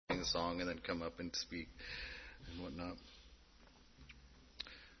a song and then come up and speak and whatnot.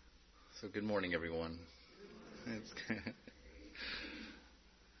 So good morning, everyone.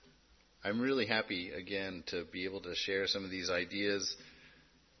 I'm really happy again to be able to share some of these ideas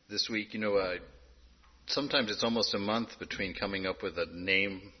this week. Sometimes it's almost a month between coming up with a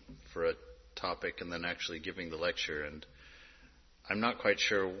name for a topic and then actually giving the lecture, and I'm not quite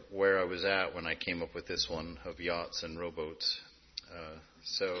sure where I was at when I came up with this one of yachts and rowboats.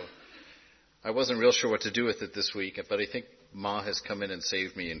 So I wasn't real sure what to do with it this week, but I think Ma has come in and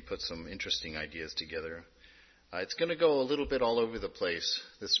saved me and put some interesting ideas together. It's going to go a little bit all over the place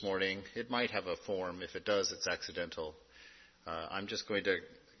this morning. It might have a form. If it does, it's accidental. I'm just going to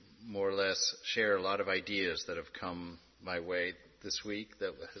more or less share a lot of ideas that have come my way this week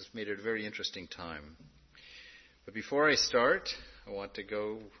that has made it a very interesting time. But before I start, I want to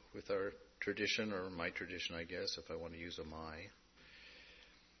go with our tradition, or my tradition, I guess, if I want to use a my,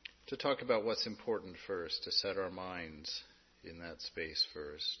 to talk about what's important first, to set our minds in that space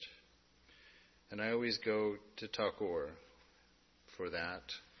first. And I always go to Thakur for that,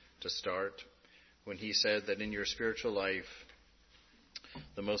 to start, when he said that in your spiritual life,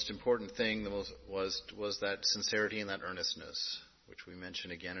 the most important thing was that sincerity and that earnestness, which we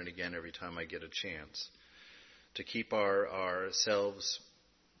mention again and again every time I get a chance, to keep ourselves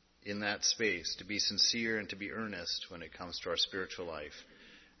in that space, to be sincere and to be earnest when it comes to our spiritual life,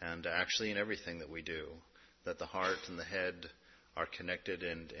 and actually in everything that we do, that the heart and the head are connected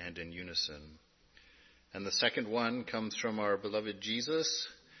and in unison. And the second one comes from our beloved Jesus,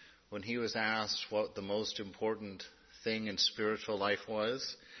 when he was asked what the most important thing in spiritual life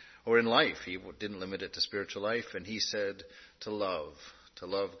was, or in life. He didn't limit it to spiritual life, and he said to love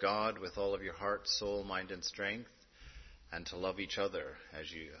God with all of your heart, soul, mind, and strength, and to love each other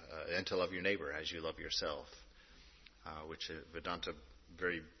and to love your neighbor as you love yourself, which Vedanta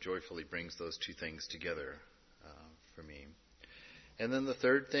very joyfully brings those two things together for me. And then the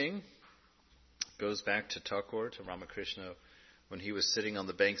third thing goes back to Thakur, to Ramakrishna, when he was sitting on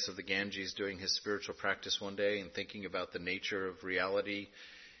the banks of the Ganges doing his spiritual practice one day and thinking about the nature of reality.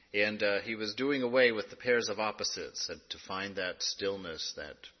 And he was doing away with the pairs of opposites and to find that stillness,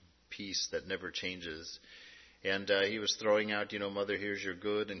 that peace that never changes. And he was throwing out, Mother, here's your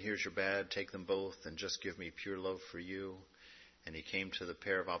good and here's your bad. Take them both and just give me pure love for you. And he came to the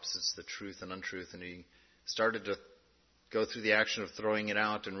pair of opposites, the truth and untruth, and he started to go through the action of throwing it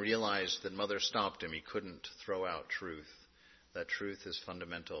out and realized that Mother stopped him. He couldn't throw out truth. That truth is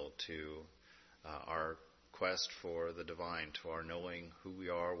fundamental to our quest for the divine, to our knowing who we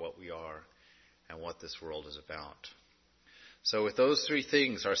are, what we are, and what this world is about. So with those three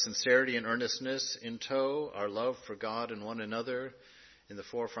things, our sincerity and earnestness in tow, our love for God and one another in the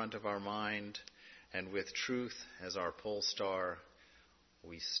forefront of our mind, and with truth as our pole star,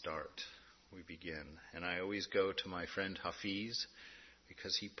 we start. We begin. And I always go to my friend Hafiz,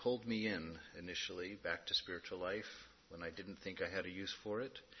 because he pulled me in initially back to spiritual life when I didn't think I had a use for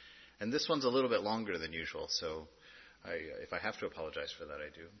it. And this one's a little bit longer than usual, so if I have to apologize for that,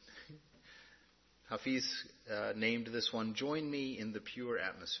 I do. Hafiz named this one, Join Me in the Pure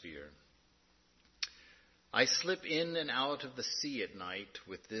Atmosphere. I slip in and out of the sea at night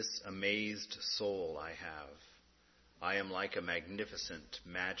with this amazed soul I have. I am like a magnificent,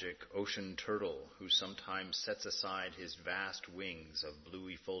 magic ocean turtle who sometimes sets aside his vast wings of blue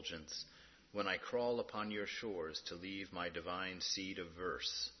effulgence when I crawl upon your shores to leave my divine seed of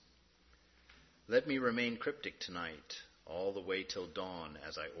verse. Let me remain cryptic tonight, all the way till dawn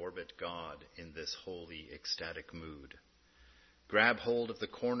as I orbit God in this holy, ecstatic mood. Grab hold of the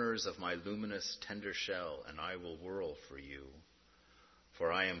corners of my luminous, tender shell, and I will whirl for you.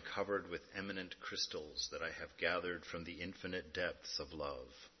 For I am covered with eminent crystals that I have gathered from the infinite depths of love.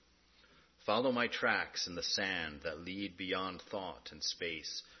 Follow my tracks in the sand that lead beyond thought and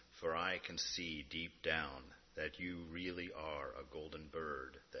space, for I can see deep down that you really are a golden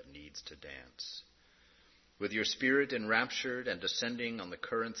bird that needs to dance. With your spirit enraptured and descending on the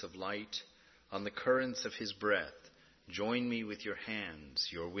currents of light, on the currents of his breath, join me with your hands,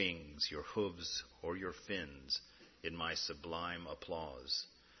 your wings, your hooves, or your fins, in my sublime applause.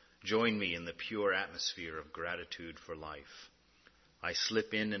 Join me in the pure atmosphere of gratitude for life. I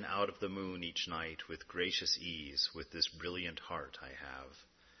slip in and out of the moon each night with gracious ease with this brilliant heart I have.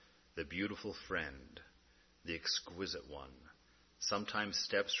 The beautiful friend, the exquisite one, sometimes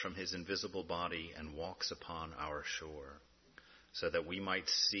steps from his invisible body and walks upon our shore, so that we might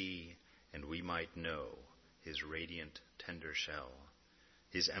see and we might know his radiant, tender shell,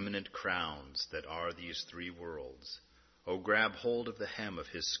 his eminent crowns that are these three worlds. Oh, grab hold of the hem of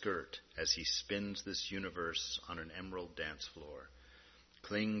his skirt as he spins this universe on an emerald dance floor.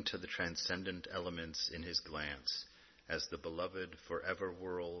 cling to the transcendent elements in his glance, as the beloved forever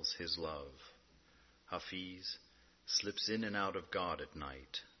whirls his love. Hafiz slips in and out of God at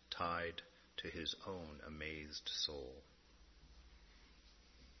night, tied to his own amazed soul.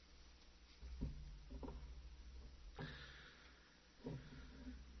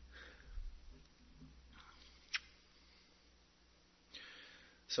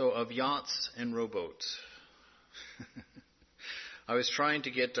 So, of yachts and rowboats, I was trying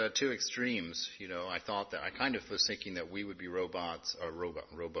to get two extremes. I thought that I kind of was thinking that we would be rowboats.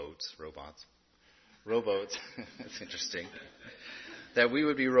 That's interesting. That we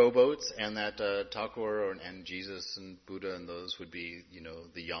would be rowboats, and that Thakur and Jesus and Buddha and those would be,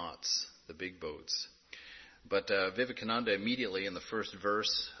 the yachts, the big boats. But Vivekananda immediately in the first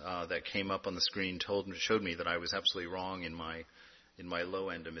verse that came up on the screen showed me that I was absolutely wrong in my low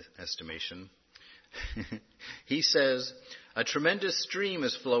end estimation. He says, "A tremendous stream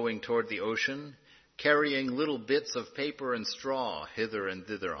is flowing toward the ocean, carrying little bits of paper and straw hither and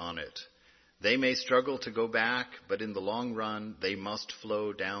thither on it. They may struggle to go back, but in the long run they must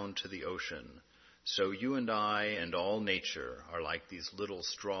flow down to the ocean. So you and I and all nature are like these little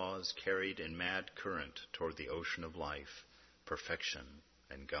straws carried in mad current toward the ocean of life, perfection,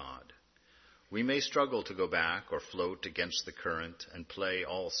 and God. We may struggle to go back or float against the current and play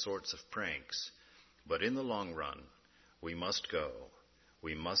all sorts of pranks, but in the long run, we must go.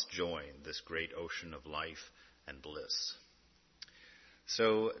 We must join this great ocean of life and bliss."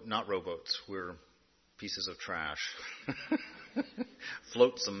 So, not rowboats, we're pieces of trash.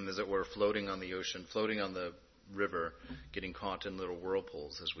 Flotsam, as it were, floating on the ocean, floating on the river, getting caught in little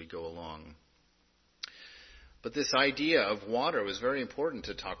whirlpools as we go along. But this idea of water was very important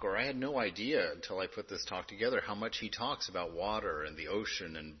to Thakur. I had no idea until I put this talk together how much he talks about water and the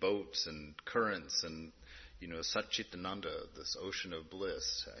ocean and boats and currents and, Satchitananda, this ocean of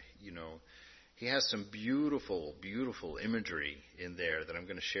bliss. He has some beautiful, beautiful imagery in there that I'm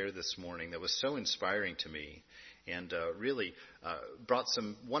going to share this morning that was so inspiring to me and really brought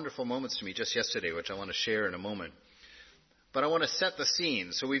some wonderful moments to me just yesterday, which I want to share in a moment. But I want to set the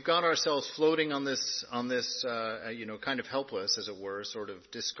scene. So we've got ourselves floating on this, kind of helpless, as it were, sort of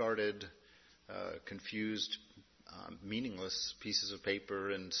discarded, confused, meaningless pieces of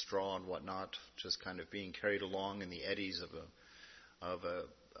paper and straw and whatnot, just kind of being carried along in the eddies of a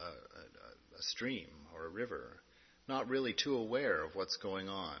stream or a river, not really too aware of what's going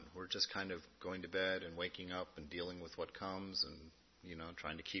on. We're just kind of going to bed and waking up and dealing with what comes and,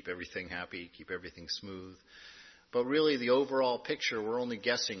 trying to keep everything happy, keep everything smooth. But really the overall picture we're only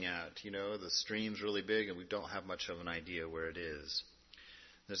guessing at. The stream's really big and we don't have much of an idea where it is.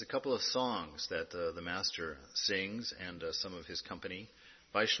 There's a couple of songs that the master sings and some of his company.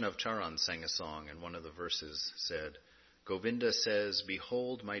 Vaishnav Charan sang a song and one of the verses said, "Govinda says,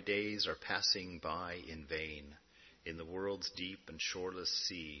 'Behold, my days are passing by in vain. In the world's deep and shoreless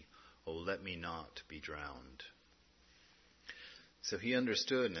sea, oh, let me not be drowned.'" So he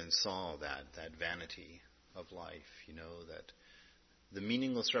understood and saw that vanity of life, that the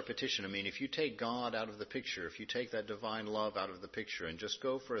meaningless repetition. If you take God out of the picture, if you take that divine love out of the picture and just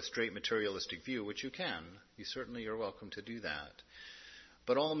go for a straight materialistic view, which you can, you certainly are welcome to do that.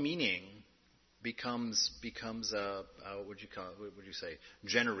 But all meaning becomes what would you say,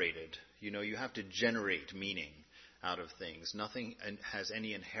 generated. You have to generate meaning out of things. Nothing has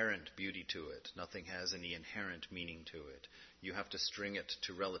any inherent beauty to it. Nothing has any inherent meaning to it. You have to string it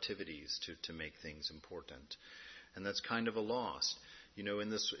to relativities to make things important. And that's kind of a loss. In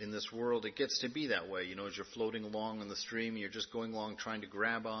this world, it gets to be that way. As you're floating along on the stream, you're just going along trying to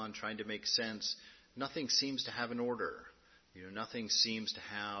grab on, trying to make sense. Nothing seems to have an order. Nothing seems to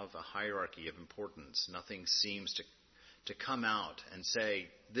have a hierarchy of importance. Nothing seems to come out and say,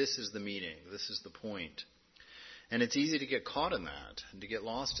 this is the meaning, this is the point. And it's easy to get caught in that and to get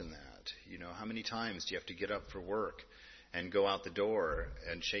lost in that. How many times do you have to get up for work and go out the door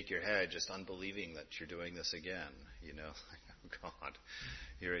and shake your head just unbelieving that you're doing this again? Oh God,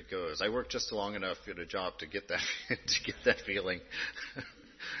 here it goes. I worked just long enough at a job to get that feeling.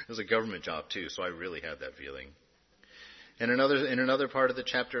 It was a government job too, so I really had that feeling. And in another part of the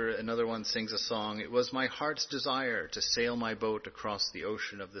chapter, another one sings a song. "It was my heart's desire to sail my boat across the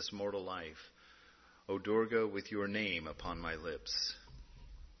ocean of this mortal life. O Durga, with your name upon my lips."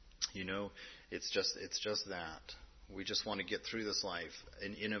 It's just that. We just want to get through this life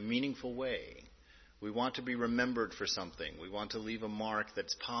in a meaningful way. We want to be remembered for something. We want to leave a mark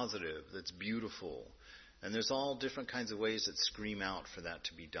that's positive, that's beautiful. And there's all different kinds of ways that scream out for that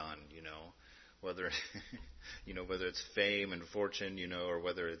to be done, whether whether it's fame and fortune, or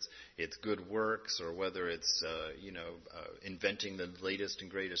whether it's good works, or whether it's inventing the latest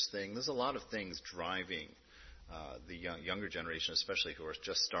and greatest thing. There's a lot of things driving the younger generation, especially who are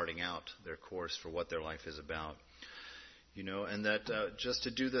just starting out their course for what their life is about. And that just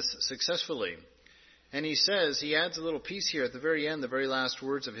to do this successfully. And he adds a little piece here at the very end, the very last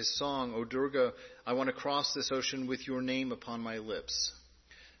words of his song, O Durga, I want to cross this ocean with your name upon my lips.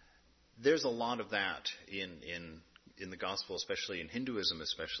 There's a lot of that in the gospel, especially in Hinduism,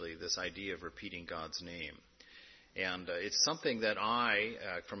 especially this idea of repeating God's name. And it's something that I,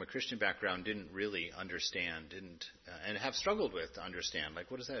 from a Christian background, didn't really understand, and have struggled with to understand. Like,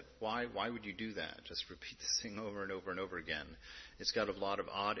 what is that? Why would you do that? Just repeat this thing over and over and over again. It's got a lot of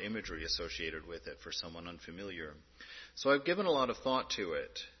odd imagery associated with it for someone unfamiliar. So I've given a lot of thought to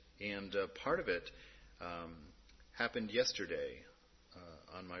it, and part of it happened yesterday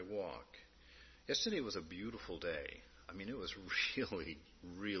on my walk. Yesterday was a beautiful day. I mean, it was really,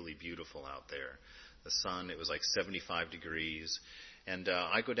 really beautiful out there. The sun, it was like 75 degrees. And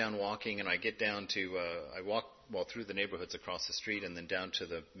I go down walking, and I get down to, I walk through the neighborhoods across the street and then down to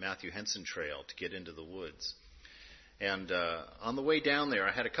the Matthew Henson Trail to get into the woods. And on the way down there,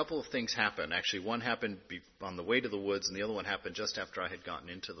 I had a couple of things happen. Actually, one happened on the way to the woods, and the other one happened just after I had gotten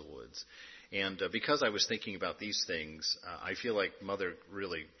into the woods. And because I was thinking about these things, I feel like Mother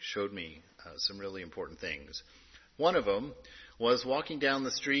really showed me some really important things. One of them was walking down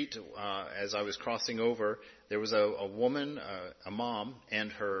the street as I was crossing over. There was a woman, a mom, and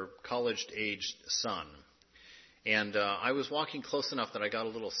her college-aged son. And I was walking close enough that I got a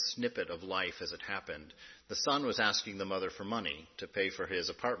little snippet of life as it happened. The son was asking the mother for money to pay for his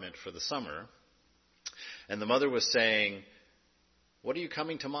apartment for the summer. And the mother was saying, what are you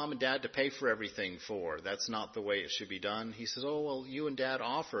coming to Mom and Dad to pay for everything for? That's not the way it should be done. He says, oh, well, you and Dad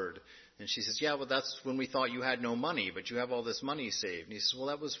offered. And she says, yeah, well, that's when we thought you had no money, but you have all this money saved. And he says, well,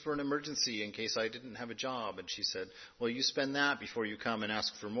 that was for an emergency in case I didn't have a job. And she said, well, you spend that before you come and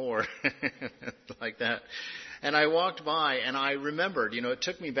ask for more. Like that. And I walked by and I remembered, it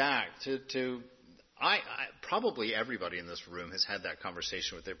took me back to I probably everybody in this room has had that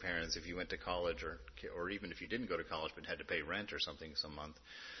conversation with their parents if you went to college or even if you didn't go to college but had to pay rent or something some month.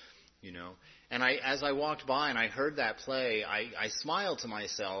 And as I walked by and I heard that play, I smiled to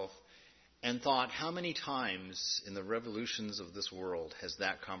myself and thought, how many times in the revolutions of this world has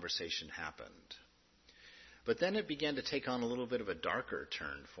that conversation happened? But then it began to take on a little bit of a darker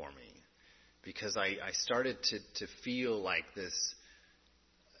turn for me, because I started to feel like this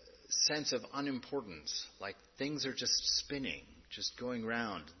sense of unimportance, like things are just spinning, just going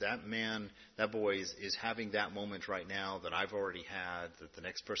round. That man, that boy is having that moment right now that I've already had, that the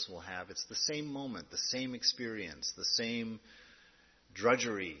next person will have. It's the same moment, the same experience, the same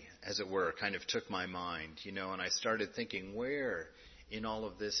drudgery, as it were, kind of took my mind, and I started thinking, where in all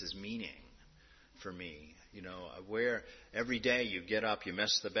of this is meaning for me? Where every day you get up, you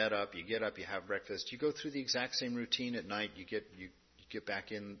mess the bed up, you get up, you have breakfast, you go through the exact same routine at night, you get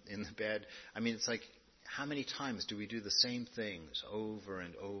back in the bed. I mean, it's like, how many times do we do the same things over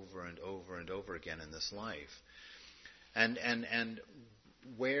and over and over and over again in this life? And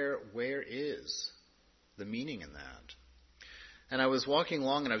where is the meaning in that? And I was walking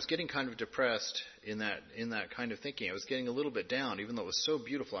along and I was getting kind of depressed in that kind of thinking. I was getting a little bit down, even though it was so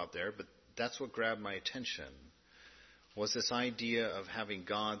beautiful out there, but that's what grabbed my attention, was this idea of having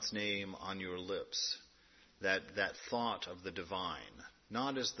God's name on your lips, that thought of the divine,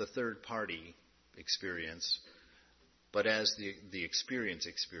 not as the third party experience, but as the experience,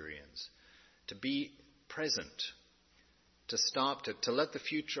 to be present, to stop, to let the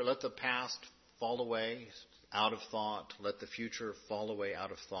future, let the past fall away out of thought, let the future fall away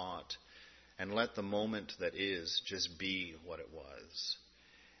out of thought, and let the moment that is just be what it was.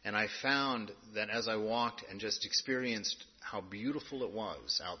 And I found that as I walked and just experienced how beautiful it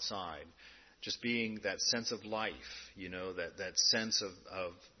was outside, just being that sense of life, that sense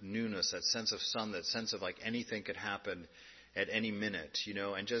of newness, that sense of sun, that sense of like anything could happen at any minute,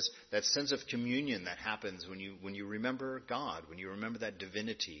 and just that sense of communion that happens when you remember God, when you remember that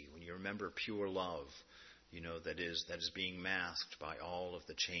divinity, when you remember pure love, that is being masked by all of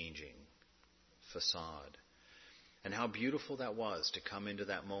the changing facade. And how beautiful that was to come into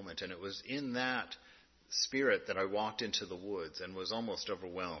that moment. And it was in that spirit that I walked into the woods and was almost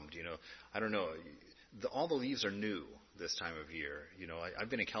overwhelmed. I don't know, all the leaves are new this time of year. I've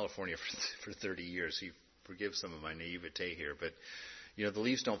been in California for 30 years, so you forgive some of my naivete here, but the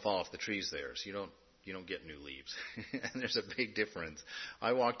leaves don't fall off the trees there, so you don't get new leaves. And there's a big difference.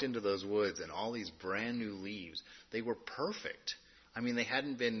 I walked into those woods and all these brand new leaves, they were perfect. I mean, they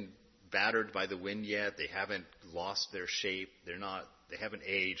hadn't been battered by the wind yet. They haven't lost their shape. They haven't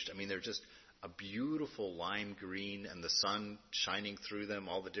aged. I mean, they're just a beautiful lime green, and the sun shining through them,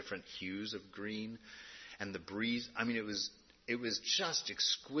 all the different hues of green, and the breeze. I mean, it was just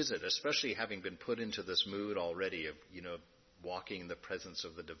exquisite, especially having been put into this mood already of, walking in the presence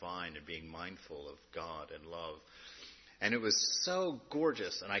of the divine and being mindful of God and love. And it was so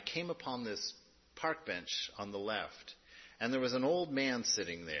gorgeous. And I came upon this park bench on the left, and there was an old man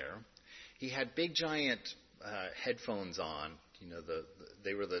sitting there. He had big giant headphones on.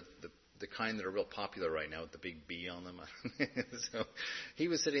 They were the kind that are real popular right now with the big B on them. So he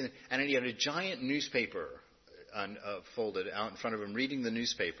was sitting there, and he had a giant newspaper folded out in front of him, reading the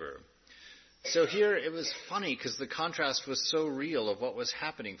newspaper. So here it was funny because the contrast was so real of what was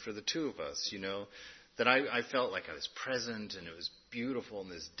happening for the two of us, that I felt like I was present, and it was beautiful in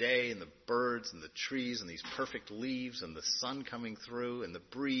this day, and the birds and the trees and these perfect leaves and the sun coming through and the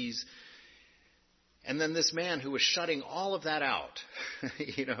breeze. And then this man who was shutting all of that out,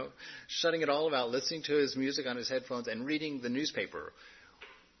 shutting it all out, listening to his music on his headphones and reading the newspaper,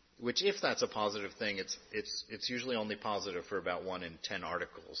 which, if that's a positive thing, it's usually only positive for about 1 in 10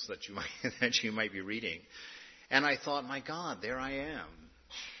 articles that you might be reading. And I thought, my God, there I am.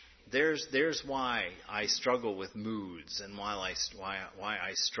 There's why I struggle with moods, and why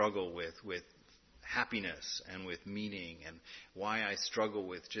I struggle with happiness and with meaning, and why I struggle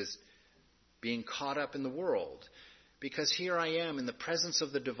with just being caught up in the world. Because here I am in the presence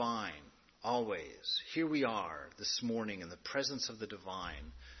of the divine, always. Here we are this morning in the presence of the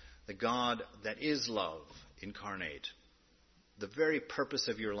divine, the God that is love incarnate, the very purpose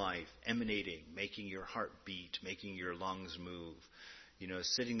of your life emanating, making your heart beat, making your lungs move,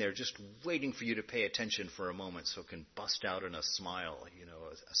 sitting there just waiting for you to pay attention for a moment so it can bust out in a smile,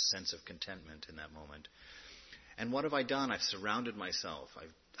 a sense of contentment in that moment. And what have I done? I've surrounded myself.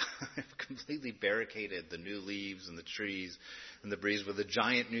 I've completely barricaded the new leaves and the trees and the breeze with a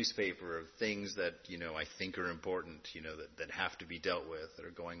giant newspaper of things that, I think are important, that have to be dealt with, that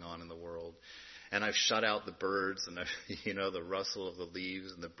are going on in the world. And I've shut out the birds and, the rustle of the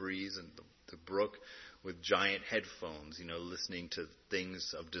leaves and the breeze and the brook with giant headphones, listening to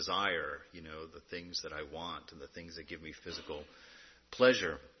things of desire, the things that I want and the things that give me physical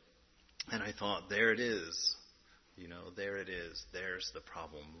pleasure. And I thought, there it is. There it is. There's the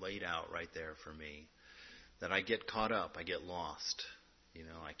problem laid out right there for me. That I get caught up. I get lost.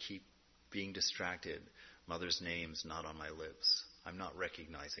 I keep being distracted. Mother's name's not on my lips. I'm not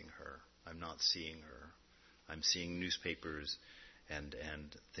recognizing her. I'm not seeing her. I'm seeing newspapers and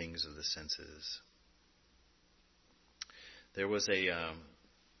things of the senses. There was a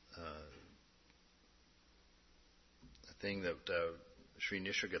thing that Sri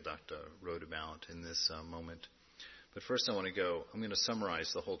Nisargadatta wrote about in this moment. But first I'm going to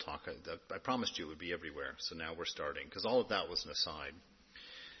summarize the whole talk. I promised you it would be everywhere, so now we're starting, because all of that was an aside.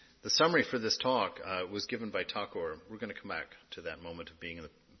 The summary for this talk was given by Thakur. We're going to come back to that moment of being in the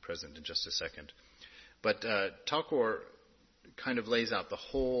present in just a second. But Thakur kind of lays out the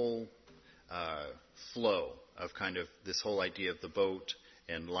whole flow of kind of this whole idea of the boat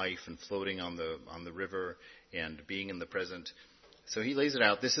and life and floating on the river and being in the present. So he lays it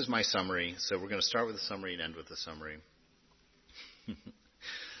out. This is my summary. So we're going to start with the summary and end with the summary.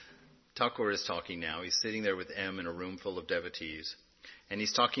 Thakur is talking now. He's sitting there with M in a room full of devotees. And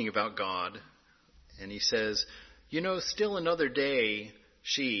he's talking about God. And he says, still another day,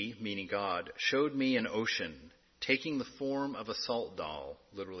 she, meaning God, showed me an ocean, taking the form of a salt doll,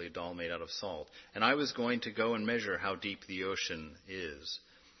 literally a doll made out of salt. And I was going to go and measure how deep the ocean is.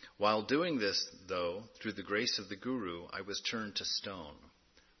 While doing this, though, through the grace of the Guru, I was turned to stone.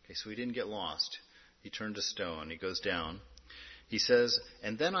 Okay, so he didn't get lost. He turned to stone. He goes down. He says,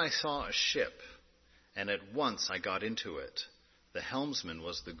 and then I saw a ship, and at once I got into it. The helmsman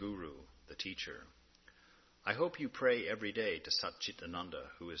was the Guru, the teacher. I hope you pray every day to Chidbrahmananda,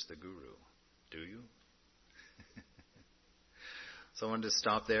 who is the Guru. Do you? So I wanted to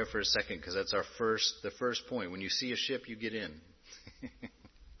stop there for a second, because that's the first point. When you see a ship, you get in.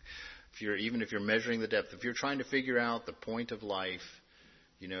 Even if you're measuring the depth, if you're trying to figure out the point of life,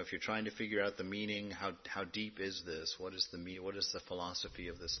 if you're trying to figure out the meaning, how deep is this? What is the philosophy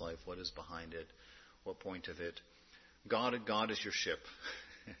of this life? What is behind it? What point of it? God is your ship.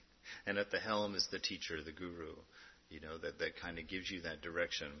 And at the helm is the teacher, the Guru, that kind of gives you that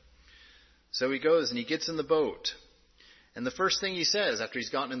direction. So he goes and he gets in the boat. And the first thing he says after he's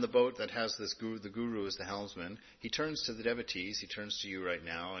gotten in the boat that has this Guru, the Guru is the helmsman, he turns to the devotees, he turns to you right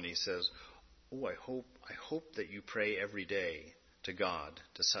now, and he says, I hope that you pray every day to God,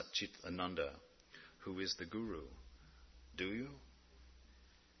 to Satchitananda, who is the Guru. Do you?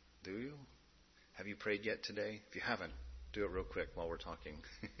 Do you? Have you prayed yet today? If you haven't, do it real quick while we're talking.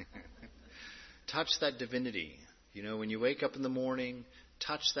 Touch that divinity. When you wake up in the morning,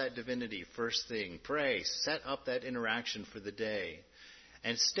 touch that divinity first thing. Pray. Set up that interaction for the day.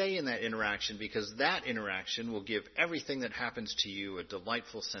 And stay in that interaction, because that interaction will give everything that happens to you a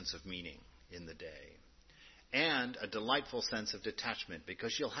delightful sense of meaning in the day. And a delightful sense of detachment,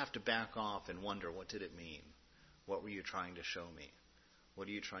 because you'll have to back off and wonder, what did it mean? What were you trying to show me? What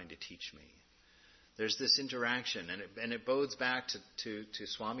are you trying to teach me? There's this interaction, and it bodes back to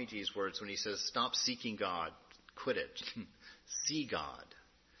Swamiji's words when he says, stop seeking God, quit it. See God.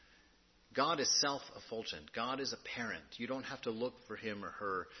 God is self-effulgent. God is apparent. You don't have to look for him or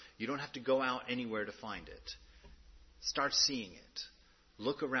her. You don't have to go out anywhere to find it. Start seeing it.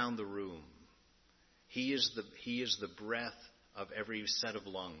 Look around the room. He is the breath of every set of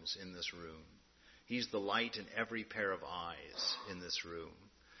lungs in this room. He's the light in every pair of eyes in this room.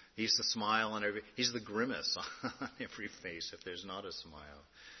 He's the smile on he's the grimace on every face if there's not a smile.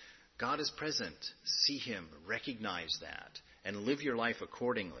 God is present. See him. Recognize that. And live your life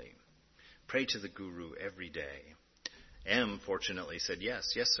accordingly. Pray to the Guru every day. M, fortunately, said, yes,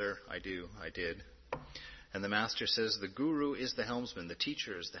 sir, I did. And the Master says, the Guru is the helmsman, the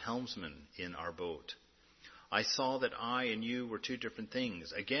teacher is the helmsman in our boat. I saw that I and you were two different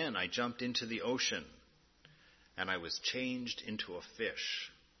things. Again, I jumped into the ocean, and I was changed into a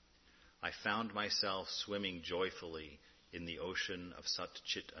fish. I found myself swimming joyfully in the ocean of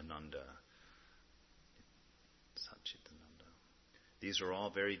Satchitananda. These are all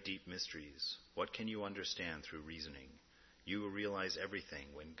very deep mysteries. What can you understand through reasoning? You will realize everything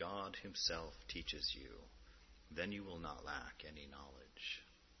when God himself teaches you. Then you will not lack any knowledge.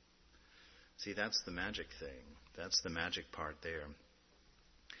 See, that's the magic thing. That's the magic part there.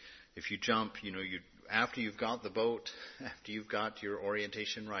 If you jump, after you've got the boat, after you've got your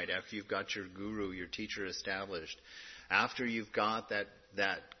orientation right, after you've got your guru, your teacher established, after you've got that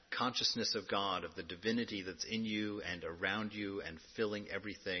consciousness of God, of the divinity that's in you and around you and filling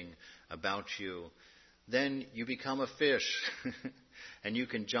everything about you, then you become a fish. And you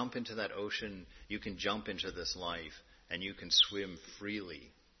can jump into that ocean, you can jump into this life, and you can swim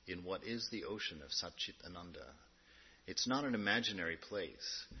freely in what is the ocean of Satchitananda. It's not an imaginary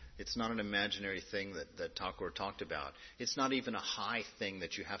place. It's not an imaginary thing that Thakur talked about. It's not even a high thing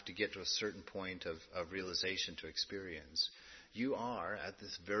that you have to get to a certain point of realization to experience. You are, at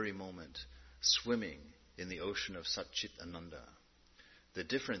this very moment, swimming in the ocean of Satchitananda. The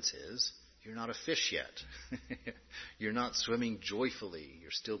difference is, you're not a fish yet. You're not swimming joyfully.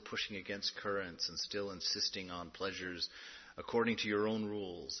 You're still pushing against currents and still insisting on pleasures according to your own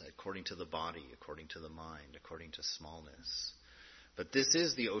rules, according to the body, according to the mind, according to smallness. But this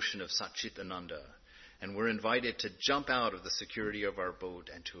is the ocean of Satchitananda, and we're invited to jump out of the security of our boat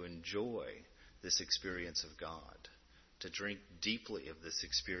and to enjoy this experience of God, to drink deeply of this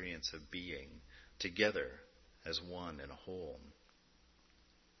experience of being together as one and a whole.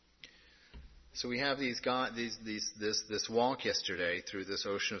 So we have this walk yesterday through this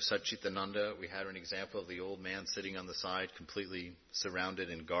ocean of Satchitananda. We had an example of the old man sitting on the side, completely surrounded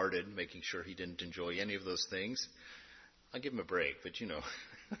and guarded, making sure he didn't enjoy any of those things. I'll give him a break, but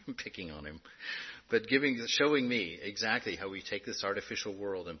I'm picking on him. But showing me exactly how we take this artificial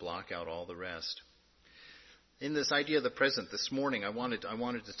world and block out all the rest. In this idea of the present, this morning I wanted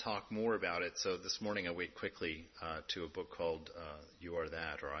to talk more about it. So this morning I went quickly to a book called You Are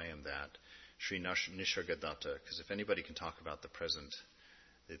That, or I Am That, Sri Nisargadatta, because if anybody can talk about the present,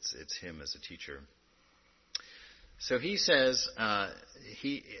 it's him as a teacher. So he says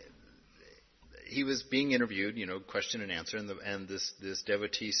he was being interviewed, question and answer, and this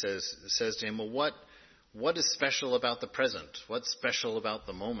devotee says to him, well, what is special about the present? What's special about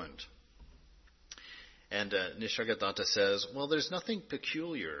the moment? And Nisargadatta says, well, there's nothing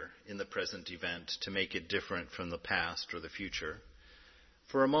peculiar in the present event to make it different from the past or the future.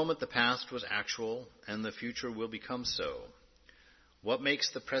 For a moment the past was actual, and the future will become so. What makes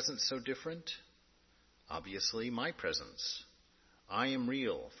the present so different? Obviously, my presence. I am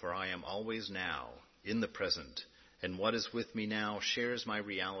real, for I am always now, in the present, and what is with me now shares my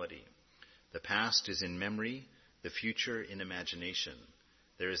reality. The past is in memory, the future in imagination.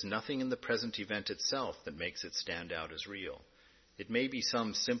 There is nothing in the present event itself that makes it stand out as real. It may be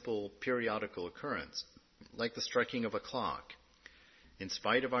some simple periodical occurrence, like the striking of a clock. In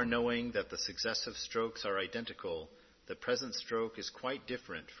spite of our knowing that the successive strokes are identical, the present stroke is quite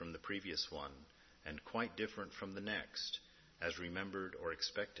different from the previous one, and quite different from the next, as remembered or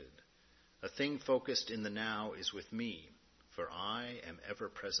expected. A thing focused in the now is with me, for I am ever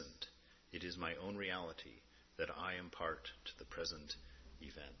present. It is my own reality that I am part to the present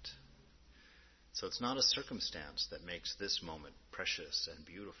event. So it's not a circumstance that makes this moment precious and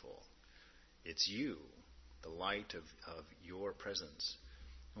beautiful. It's you, the light of your presence.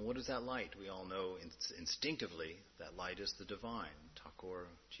 And what is that light? We all know instinctively that light is the divine. Thakur,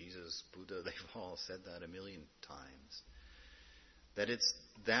 Jesus, Buddha, they've all said that a million times. That it's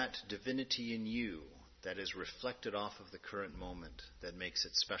that divinity in you that is reflected off of the current moment that makes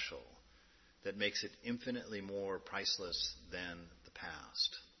it special, that makes it infinitely more priceless than the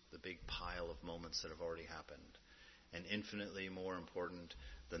past, the big pile of moments that have already happened, and infinitely more important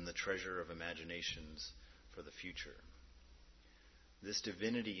than the treasure of imaginations for the future. This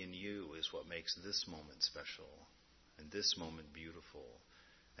divinity in you is what makes this moment special, and this moment beautiful,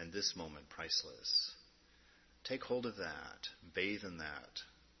 and this moment priceless. Take hold of that, bathe in that,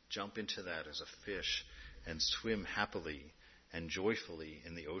 jump into that as a fish, and swim happily and joyfully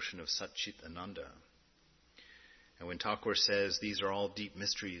in the ocean of Satchitananda. And when Thakur says, these are all deep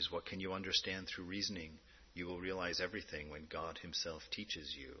mysteries, what can you understand through reasoning? You will realize everything when God himself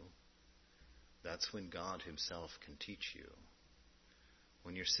teaches you. That's when God himself can teach you.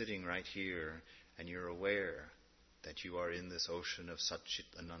 When you're sitting right here and you're aware that you are in this ocean of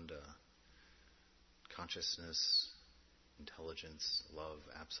Satchitananda, consciousness, intelligence, love,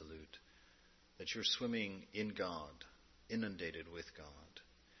 absolute, that you're swimming in God, inundated with God.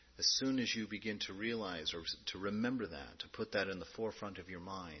 As soon as you begin to realize or to remember that, to put that in the forefront of your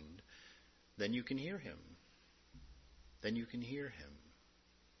mind, then you can hear him. Then you can hear him.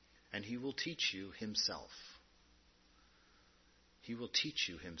 And he will teach you himself. He will teach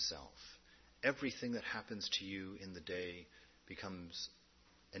you himself. Everything that happens to you in the day becomes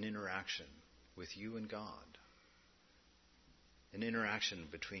an interaction with you and God. An interaction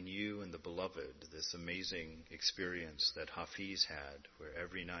between you and the beloved, this amazing experience that Hafiz had, where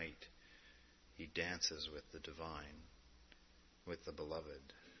every night he dances with the divine, with the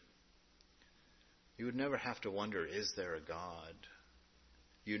beloved. You would never have to wonder, is there a God?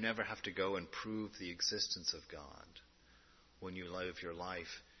 You never have to go and prove the existence of God when you live your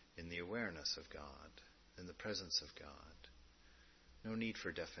life in the awareness of God, in the presence of God. No need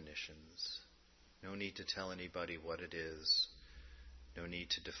for definitions. No need to tell anybody what it is. No need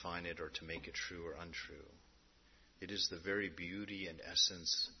to define it or to make it true or untrue. It is the very beauty and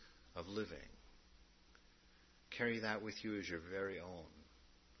essence of living. Carry that with you as your very own,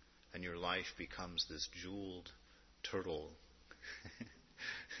 and your life becomes this jeweled turtle,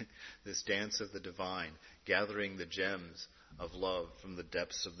 this dance of the divine, gathering the gems of love from the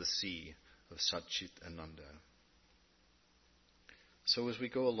depths of the sea of Satchitananda. So as we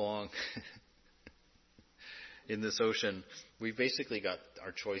go along in this ocean, we've basically got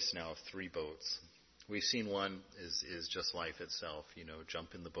our choice now of 3 boats. We've seen one is just life itself.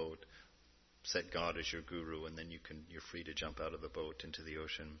 Jump in the boat, set God as your guru, and then you're free to jump out of the boat into the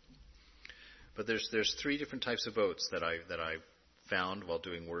ocean. But there's 3 different types of boats that I found while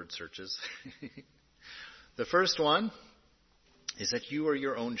doing word searches. The first one is that you are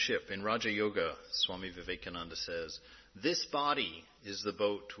your own ship. In Raja Yoga, Swami Vivekananda says, this body is the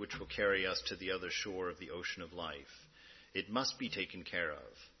boat which will carry us to the other shore of the ocean of life. It must be taken care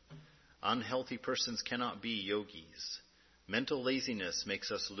of. Unhealthy persons cannot be yogis. Mental laziness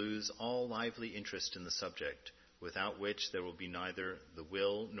makes us lose all lively interest in the subject, without which there will be neither the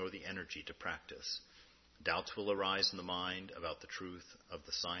will nor the energy to practice. Doubts will arise in the mind about the truth of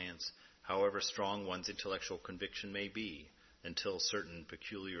the science, however strong one's intellectual conviction may be, until certain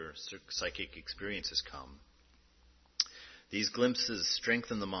peculiar psychic experiences come. These glimpses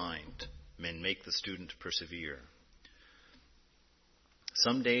strengthen the mind and make the student persevere.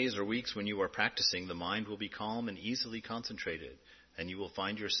 Some days or weeks when you are practicing, the mind will be calm and easily concentrated, and you will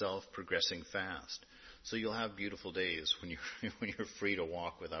find yourself progressing fast. So you'll have beautiful days when you're free to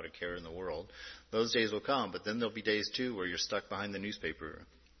walk without a care in the world. Those days will come, but then there'll be days too where you're stuck behind the newspaper,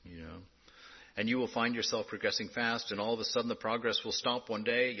 And you will find yourself progressing fast, and all of a sudden the progress will stop one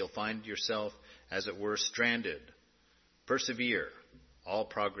day. You'll find yourself, as it were, stranded. Persevere. All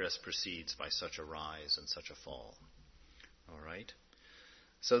progress proceeds by such a rise and such a fall. All right?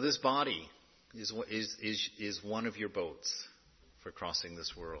 So this body is one of your boats for crossing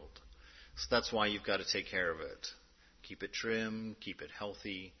this world. So that's why you've got to take care of it. Keep it trim, keep it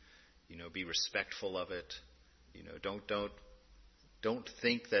healthy, be respectful of it. Don't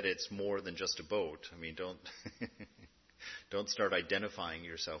think that it's more than just a boat. Don't start identifying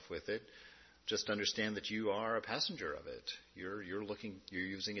yourself with it. Just understand that you are a passenger of it. You're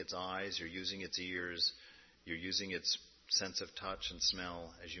using its eyes, you're using its ears, you're using its sense of touch and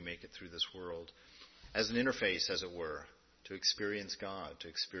smell as you make it through this world, as an interface, as it were, to experience God, to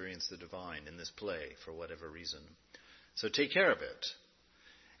experience the divine in this play for whatever reason. So take care of it.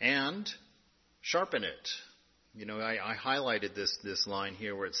 and sharpen it. I highlighted this line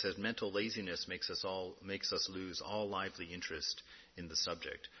here where it says mental laziness makes us lose all lively interest in the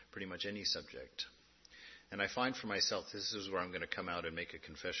subject, pretty much any subject. And I find for myself, this is where I'm going to come out and make a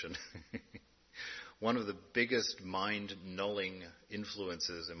confession. One of the biggest mind-nulling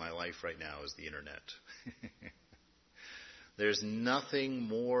influences in my life right now is the internet. There's nothing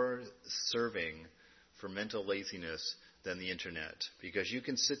more serving for mental laziness than the internet, because you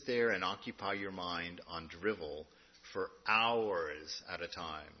can sit there and occupy your mind on drivel for hours at a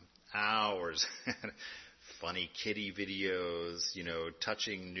time. Hours. Funny kitty videos,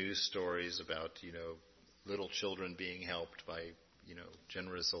 touching news stories about, little children being helped by,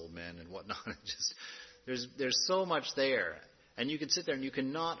 generous old men and whatnot. Just there's so much there. And you can sit there and you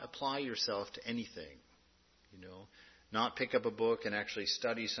cannot apply yourself to anything. Not pick up a book and actually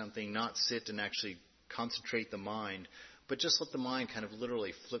study something, not sit and actually concentrate the mind, but just let the mind kind of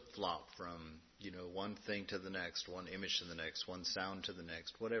literally flip-flop from, one thing to the next, one image to the next, one sound to the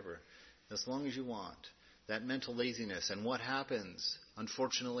next, whatever, as long as you want. That mental laziness. And what happens?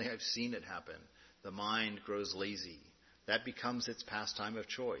 Unfortunately, I've seen it happen. The mind grows lazy. That becomes its pastime of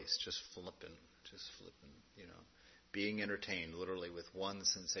choice, just flipping, being entertained literally with one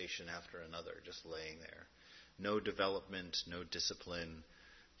sensation after another, just laying there. No development, no discipline,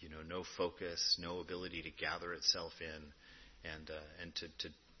 no focus, no ability to gather itself in and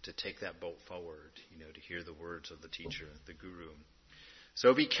to take that boat forward, to hear the words of the teacher, the guru.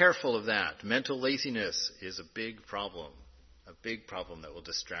 So be careful of that. Mental laziness is a big problem that will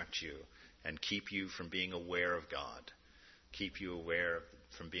distract you and keep you from being aware of God, keep you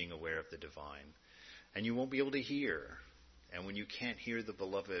from being aware of the divine. And you won't be able to hear. And when you can't hear the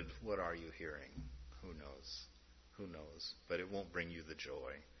beloved, what are you hearing? Who knows? Who knows? But it won't bring you the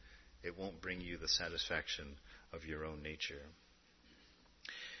joy. It won't bring you the satisfaction of your own nature.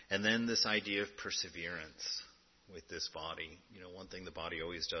 And then this idea of perseverance with this body. One thing the body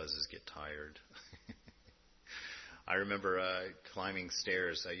always does is get tired. I remember climbing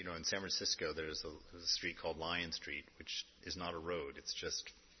stairs. In San Francisco, there's a street called Lion Street, which is not a road. It's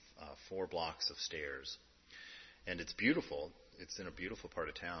just 4 blocks of stairs. And it's beautiful. It's in a beautiful part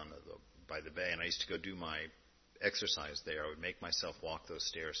of town by the bay. And I used to go do my exercise there. I would make myself walk those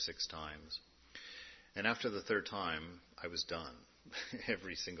stairs 6 times. And after the 3rd time, I was done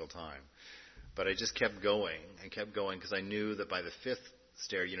every single time. But I just kept going because I knew that by the 5th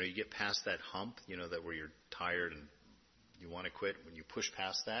stair, you get past that hump, that where you're tired and you want to quit when you push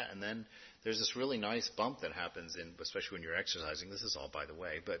past that. And then there's this really nice bump that happens especially when you're exercising. This is all by the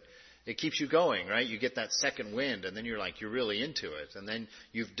way, but it keeps you going, right? You get that second wind and then you're really into it. And then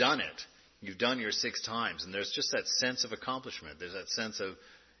you've done it. You've done your 6 times. And there's just that sense of accomplishment. There's that sense of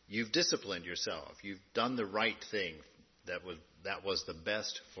you've disciplined yourself. You've done the right thing that was the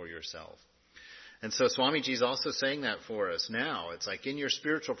best for yourself. And so Swamiji is also saying that for us now. It's like in your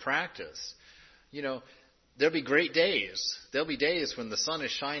spiritual practice, there'll be great days. There'll be days when the sun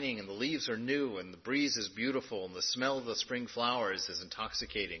is shining and the leaves are new and the breeze is beautiful and the smell of the spring flowers is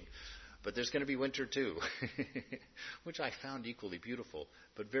intoxicating. But there's going to be winter too, which I found equally beautiful,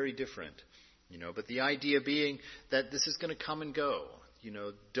 but very different. But the idea being that this is going to come and go.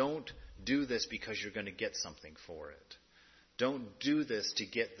 Don't do this because you're going to get something for it. Don't do this to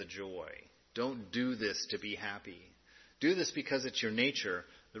get the joy. Don't do this to be happy. Do this because it's your nature.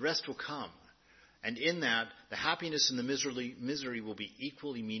 The rest will come. And in that, the happiness and the misery will be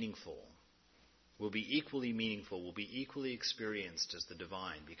equally meaningful. Will be equally experienced as the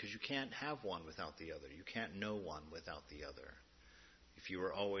divine, because you can't have one without the other. You can't know one without the other. If you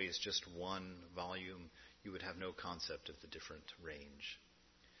were always just one volume, you would have no concept of the different range.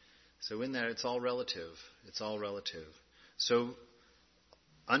 So in that, it's all relative. It's all relative. So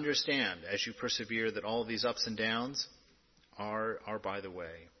understand, as you persevere, that all of these ups and downs are by the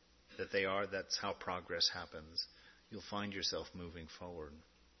way. That's how progress happens. You'll find yourself moving forward.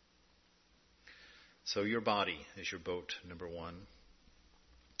 So your body is your boat, number 1.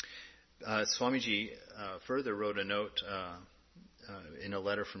 Swamiji further wrote a note in a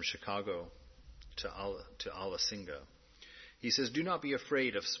letter from Chicago to Alasinga. He says, "Do not be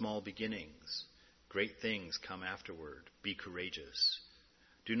afraid of small beginnings. Great things come afterward. Be courageous.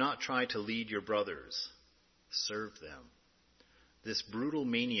 Do not try to lead your brothers. Serve them. This brutal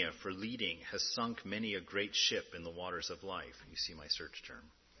mania for leading has sunk many a great ship in the waters of life." You see my search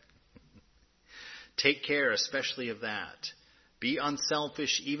term. "Take care especially of that. Be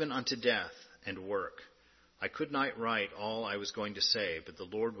unselfish even unto death, and work. I could not write all I was going to say, but the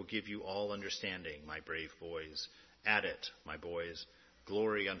Lord will give you all understanding, my brave boys. At it, my boys.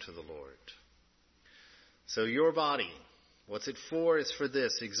 Glory unto the Lord." So your body, What's it for? It's for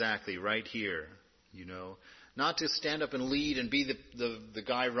this, exactly, right here, you know. Not to stand up and lead and be the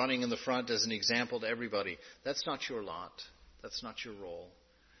guy running in the front as an example to everybody. That's not your lot. That's not your role.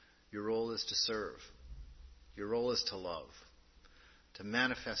 Your role is to serve. Your role is to love. To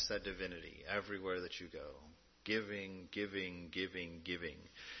manifest that divinity everywhere that you go. Giving, giving, giving, giving.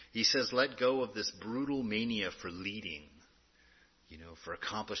 He says, let go of this brutal mania for leading, you know, for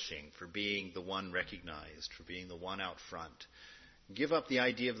accomplishing, for being the one recognized, for being the one out front. Give up the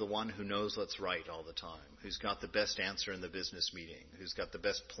idea of the one who knows what's right all the time, who's got the best answer in the business meeting, who's got the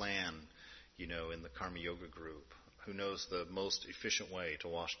best plan, you know, in the Karma Yoga group, who knows the most efficient way to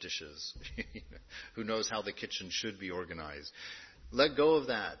wash dishes, who knows how the kitchen should be organized. Let go of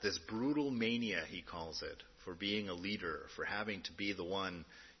that, this brutal mania, he calls it, for being a leader, for having to be the one,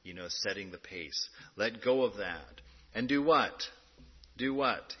 you know, setting the pace. Let go of that. And do what? Do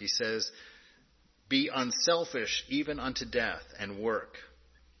what? He says, be unselfish even unto death and work.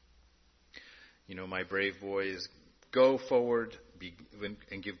 You know, my brave boys, go forward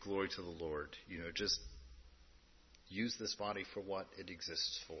and give glory to the Lord. You know, just use this body for what it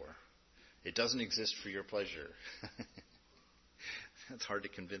exists for. It doesn't exist for your pleasure. That's hard to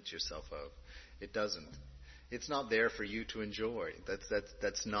convince yourself of. It doesn't. It's not there for you to enjoy.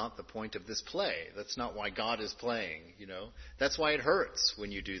 That's not the point of this play. That's not why God is playing, you know. That's why it hurts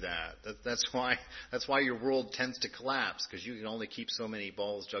when you do that. That's why your world tends to collapse, because you can only keep so many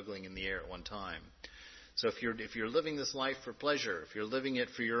balls juggling in the air at one time. So if you're living this life for pleasure, if you're living it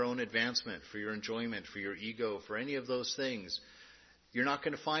for your own advancement, for your enjoyment, for your ego, for any of those things, you're not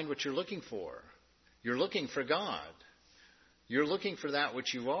going to find what you're looking for. You're looking for God. You're looking for that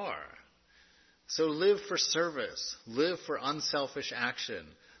which you are. So live for service. Live for unselfish action.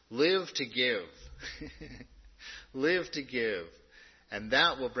 Live to give. Live to give. And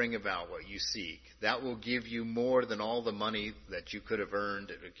that will bring about what you seek. That will give you more than all the money that you could have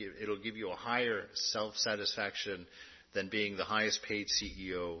earned. It'll give you a higher self-satisfaction than being the highest paid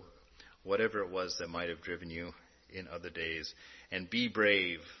CEO, whatever it was that might have driven you in other days. And be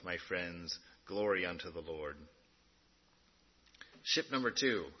brave, my friends. Glory unto the Lord. Ship number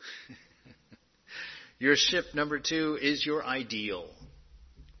 2. Your ship number 2 is your ideal.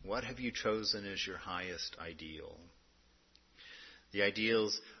 What have you chosen as your highest ideal? The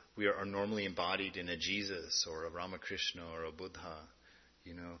ideals are normally embodied in a Jesus or a Ramakrishna or a Buddha.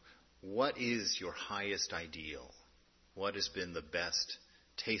 You know, what is your highest ideal? What has been the best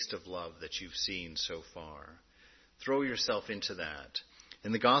taste of love that you've seen so far? Throw yourself into that.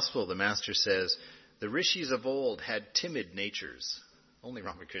 In the Gospel, the Master says, the rishis of old had timid natures. Only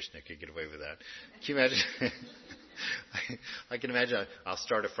Ramakrishna could get away with that. Can you imagine? I can imagine I'll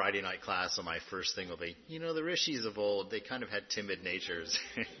start a Friday night class and my first thing will be, you know, the rishis of old, they kind of had timid natures.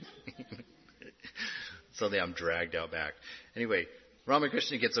 Suddenly I'm dragged out back. Anyway,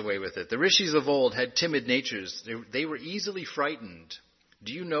 Ramakrishna gets away with it. The rishis of old had timid natures. They were easily frightened.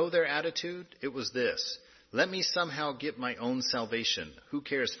 Do you know their attitude? It was this: let me somehow get my own salvation. Who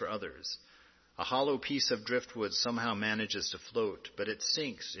cares for others? A hollow piece of driftwood somehow manages to float, but it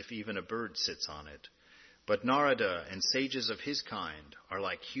sinks if even a bird sits on it. But Narada and sages of his kind are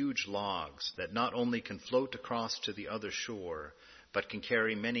like huge logs that not only can float across to the other shore, but can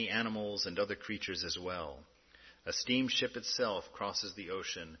carry many animals and other creatures as well. A steamship itself crosses the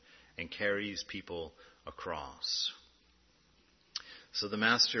ocean and carries people across. So the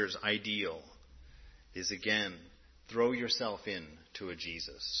Master's ideal is, again, throw yourself in to a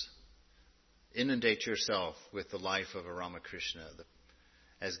Jesus. Inundate yourself with the life of a Ramakrishna,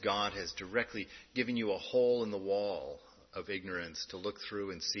 as God has directly given you a hole in the wall of ignorance to look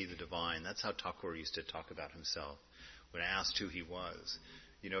through and see the divine. That's how Thakur used to talk about himself when asked who he was.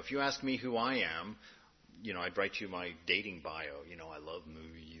 You know, if you ask me who I am, you know, I'd write you my dating bio. You know, I love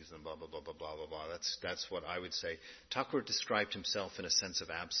movies and blah, blah, blah, blah, blah, blah, blah. That's what I would say. Thakur described himself in a sense of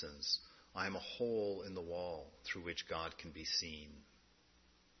absence. I am a hole in the wall through which God can be seen.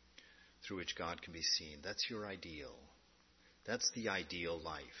 Through which God can be seen. That's your ideal. That's the ideal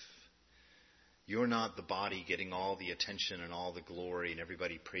life. You're not the body getting all the attention and all the glory and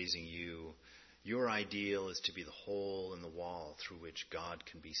everybody praising you. Your ideal is to be the hole in the wall through which God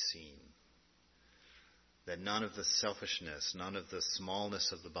can be seen. That none of the selfishness, none of the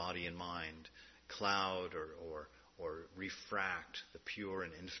smallness of the body and mind cloud or refract the pure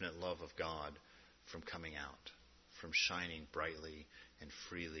and infinite love of God from coming out, from shining brightly and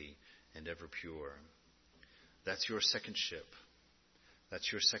freely and ever pure. That's your second ship. That's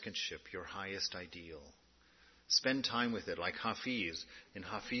your second ship, your highest ideal. Spend time with it, like Hafiz. In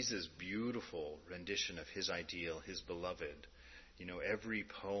Hafiz's beautiful rendition of his ideal, his beloved, you know, every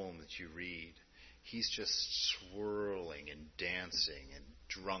poem that you read, He's just swirling and dancing and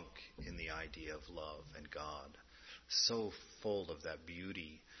drunk in the idea of love and God. So full of that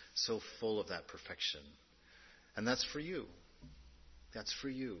beauty, so full of that perfection. And that's for you. That's for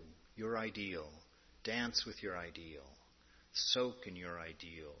you. Your ideal. Dance with your ideal. Soak in your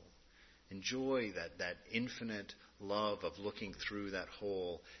ideal. Enjoy that infinite love of looking through that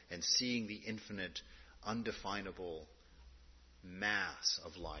hole and seeing the infinite, undefinable mass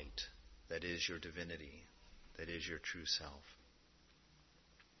of light that is your divinity, that is your true self.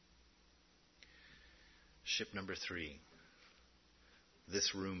 Ship number 3.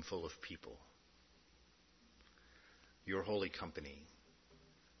 This room full of people. Your holy company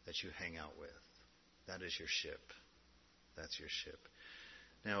that you hang out with. That is your ship. That's your ship.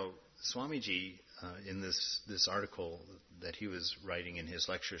 Now, Swamiji, in this article that he was writing in his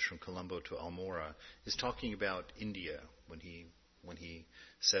lectures from Colombo to Almora, is talking about India when he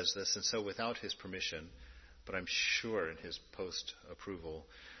says this. And so without his permission, but I'm sure in his post-approval,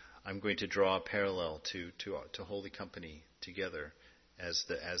 I'm going to draw a parallel to Holy Company together as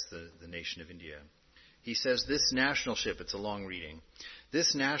the nation of India. He says, this national ship, it's a long reading,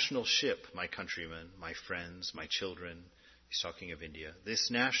 this national ship, my countrymen, my friends, my children, he's talking of India,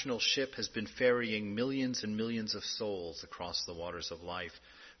 this national ship has been ferrying millions and millions of souls across the waters of life.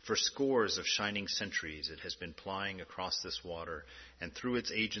 For scores of shining centuries it has been plying across this water, and through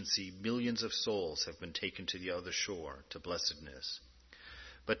its agency millions of souls have been taken to the other shore, to blessedness.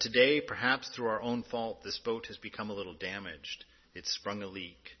 But today, perhaps through our own fault, this boat has become a little damaged. It's sprung a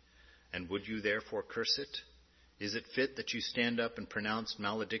leak. And would you therefore curse it? Is it fit that you stand up and pronounce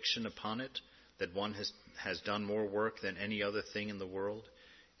malediction upon it, that one has done more work than any other thing in the world?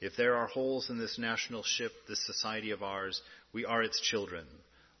 If there are holes in this national ship, this society of ours, we are its children.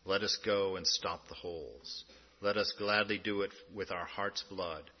 Let us go and stop the holes. Let us gladly do it with our heart's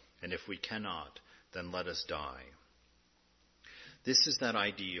blood, and if we cannot, then let us die. This is that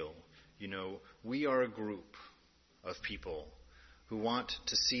ideal. You know, we are a group of people who want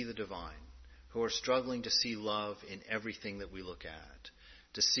to see the divine, who are struggling to see love in everything that we look at,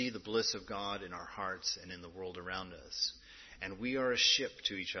 to see the bliss of God in our hearts and in the world around us. And we are a ship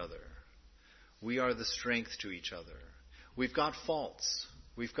to each other. We are the strength to each other. We've got faults.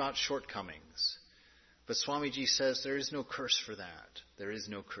 We've got shortcomings. But Swamiji says there is no curse for that. There is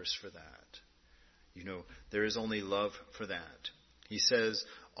no curse for that. You know, there is only love for that. He says,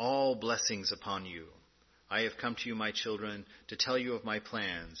 all blessings upon you. I have come to you, my children, to tell you of my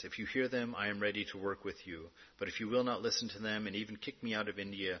plans. If you hear them, I am ready to work with you. But if you will not listen to them and even kick me out of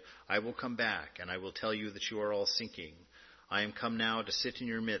India, I will come back and I will tell you that you are all sinking. I am come now to sit in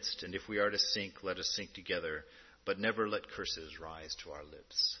your midst, and if we are to sink, let us sink together. But never let curses rise to our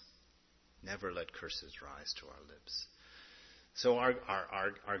lips. Never let curses rise to our lips. So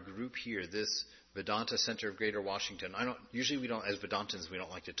our group here, this Vedanta Center of Greater Washington, usually we don't, as Vedantins, we don't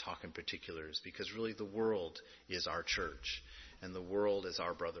like to talk in particulars, because really the world is our church, and the world is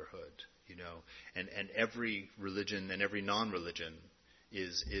our brotherhood, you know, and every religion and every non-religion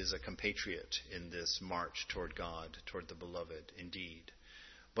is a compatriot in this march toward God, toward the beloved, indeed.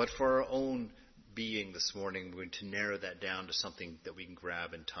 But for our own being this morning, we're going to narrow that down to something that we can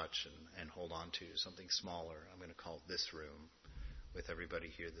grab and touch and hold on to, something smaller. I'm going to call it this room with everybody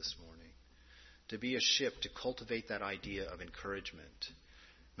here this morning. To be a ship, to cultivate that idea of encouragement,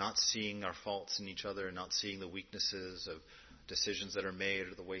 not seeing our faults in each other, not seeing the weaknesses of decisions that are made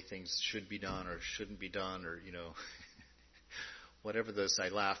or the way things should be done or shouldn't be done, or, you know, whatever those. I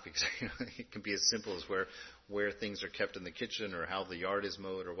laugh because it can be as simple as where things are kept in the kitchen or how the yard is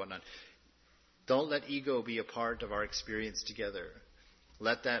mowed or whatnot. Don't let ego be a part of our experience together.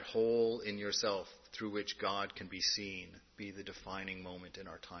 Let that hole in yourself through which God can be seen be the defining moment in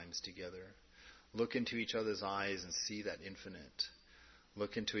our times together. Look into each other's eyes and see that infinite.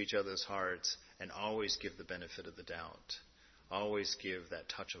 Look into each other's hearts and always give the benefit of the doubt. Always give that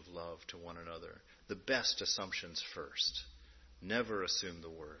touch of love to one another. The best assumptions first. Never assume the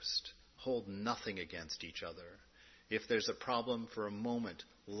worst. Hold nothing against each other. If there's a problem for a moment,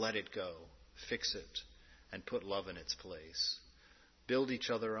 let it go. Fix it and put love in its place. Build each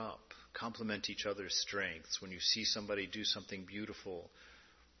other up. Complement each other's strengths. When you see somebody do something beautiful,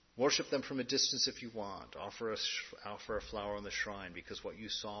 worship them from a distance if you want. Offer a flower on the shrine, because what you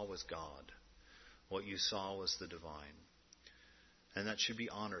saw was God. What you saw was the divine. And that should be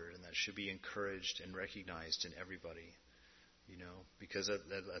honored, and that should be encouraged and recognized in everybody. You know, because at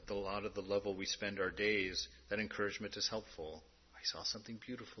a lot of the level we spend our days, that encouragement is helpful. I saw something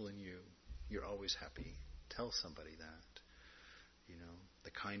beautiful in you. You're always happy. Tell somebody that. You know,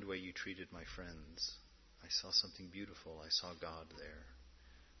 the kind way you treated my friends. I saw something beautiful. I saw God there.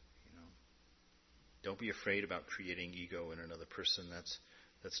 You know. Don't be afraid about creating ego in another person.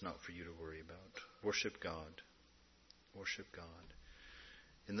 That's not for you to worry about. Worship God. Worship God.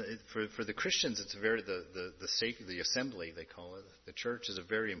 For the Christians, it's the assembly, they call it. The church is a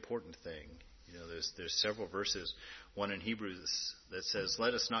very important thing. There's several verses, one in Hebrews that says,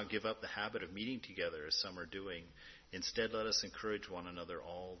 "Let us not give up the habit of meeting together as some are doing. Instead, let us encourage one another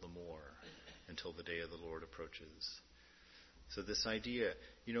all the more until the day of the Lord approaches." So this idea,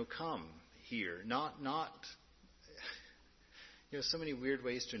 come here, not so many weird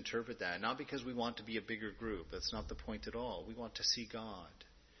ways to interpret that. Not because we want to be a bigger group. That's not the point at all. We want to see God.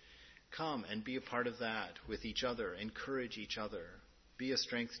 Come and be a part of that with each other. Encourage each other. Be a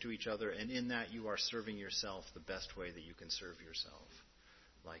strength to each other. And in that you are serving yourself the best way that you can serve yourself.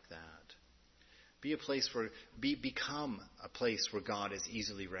 Like that. Become a place where God is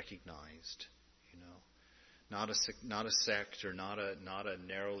easily recognized. Not a sect or not a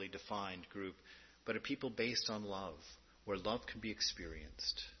narrowly defined group, but a people based on love. Where love can be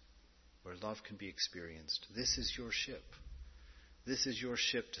experienced. Where love can be experienced. This is your ship. This is your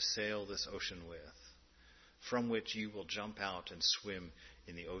ship to sail this ocean with, from which you will jump out and swim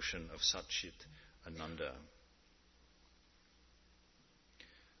in the ocean of Chidbrahmananda.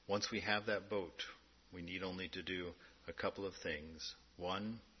 Once we have that boat, we need only to do a couple of things.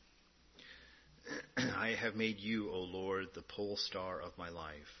 One, I have made you, O Lord, the pole star of my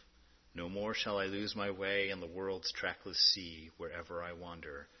life. No more shall I lose my way in the world's trackless sea wherever I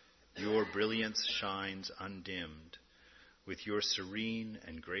wander. Your brilliance shines undimmed. With your serene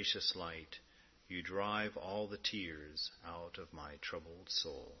and gracious light, you drive all the tears out of my troubled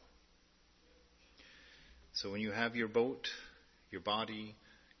soul. So when you have your boat, your body,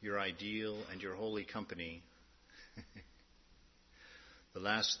 your ideal, and your holy company, the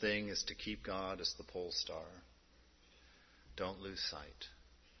last thing is to keep God as the pole star. Don't lose sight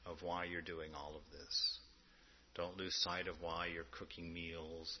of why you're doing all of this. Don't lose sight of why you're cooking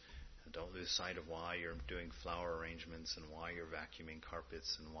meals. Don't lose sight of why you're doing flower arrangements and why you're vacuuming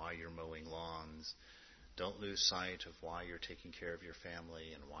carpets and why you're mowing lawns. Don't lose sight of why you're taking care of your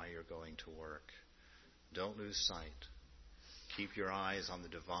family and why you're going to work. Don't lose sight. Keep your eyes on the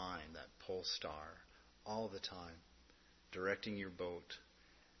divine, that pole star, all the time, directing your boat,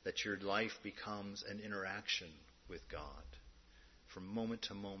 that your life becomes an interaction with God. From moment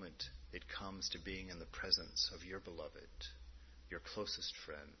to moment, it comes to being in the presence of your beloved, your closest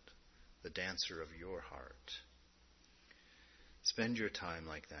friend, the dancer of your heart. Spend your time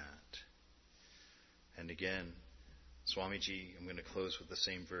like that. And again, Swamiji, I'm going to close with the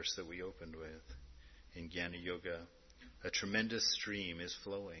same verse that we opened with. In Jnana Yoga, a tremendous stream is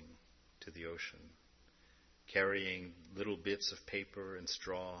flowing to the ocean, carrying little bits of paper and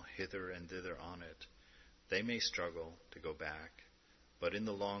straw hither and thither on it. They may struggle to go back, but in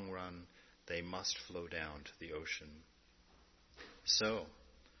the long run, they must flow down to the ocean. So,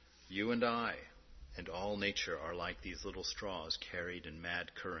 you and I and all nature are like these little straws carried in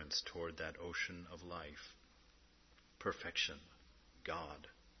mad currents toward that ocean of life. Perfection, God.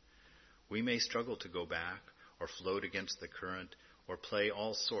 We may struggle to go back or float against the current or play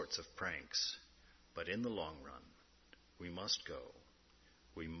all sorts of pranks, but in the long run, we must go.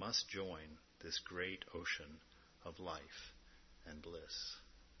 We must join this great ocean of life and bliss.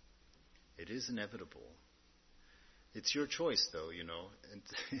 It is inevitable. It's your choice, though, And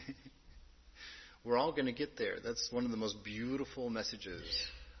we're all going to get there. That's one of the most beautiful messages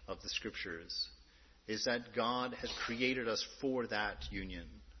of the Scriptures, is that God has created us for that union,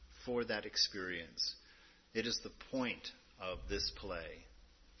 for that experience. It is the point of this play,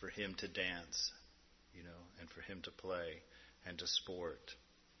 for Him to dance, and for Him to play and to sport.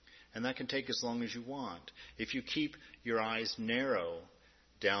 And that can take as long as you want. If you keep your eyes narrow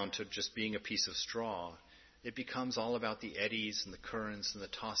down to just being a piece of straw, it becomes all about the eddies and the currents and the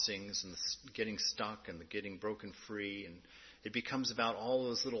tossings and the getting stuck and the getting broken free. And it becomes about all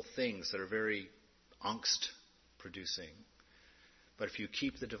those little things that are very angst-producing. But if you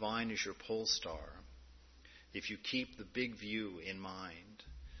keep the divine as your pole star, if you keep the big view in mind,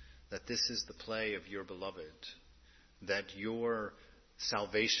 that this is the play of your beloved, that your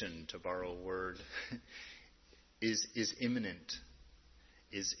salvation, to borrow a word, is imminent,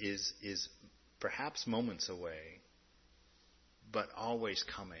 is perhaps moments away, but always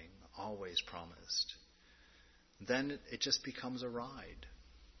coming, always promised, then it just becomes a ride.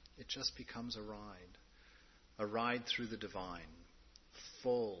 It just becomes a ride through the divine,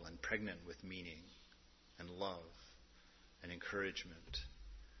 full and pregnant with meaning and love and encouragement,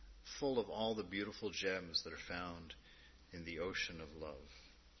 full of all the beautiful gems that are found in the ocean of love.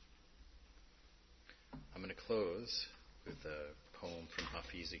 I'm going to close with a poem from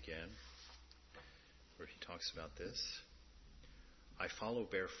Hafiz again. where he talks about this. I follow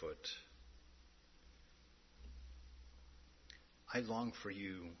barefoot. I long for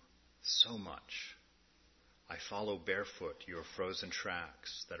you so much. I follow barefoot your frozen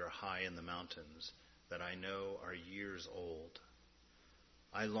tracks that are high in the mountains, that I know are years old.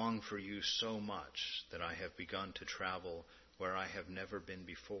 I long for you so much that I have begun to travel where I have never been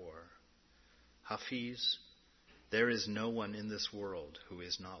before. Hafiz, there is no one in this world who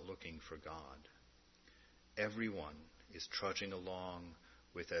is not looking for God. Everyone is trudging along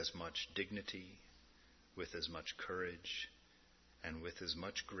with as much dignity, with as much courage, and with as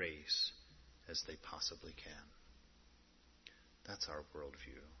much grace as they possibly can. That's our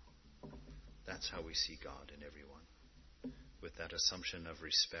worldview. That's how we see God in everyone, with that assumption of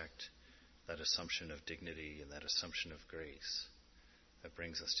respect, that assumption of dignity, and that assumption of grace that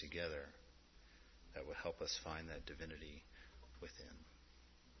brings us together, that will help us find that divinity within.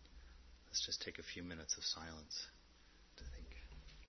 Let's just take a few minutes of silence.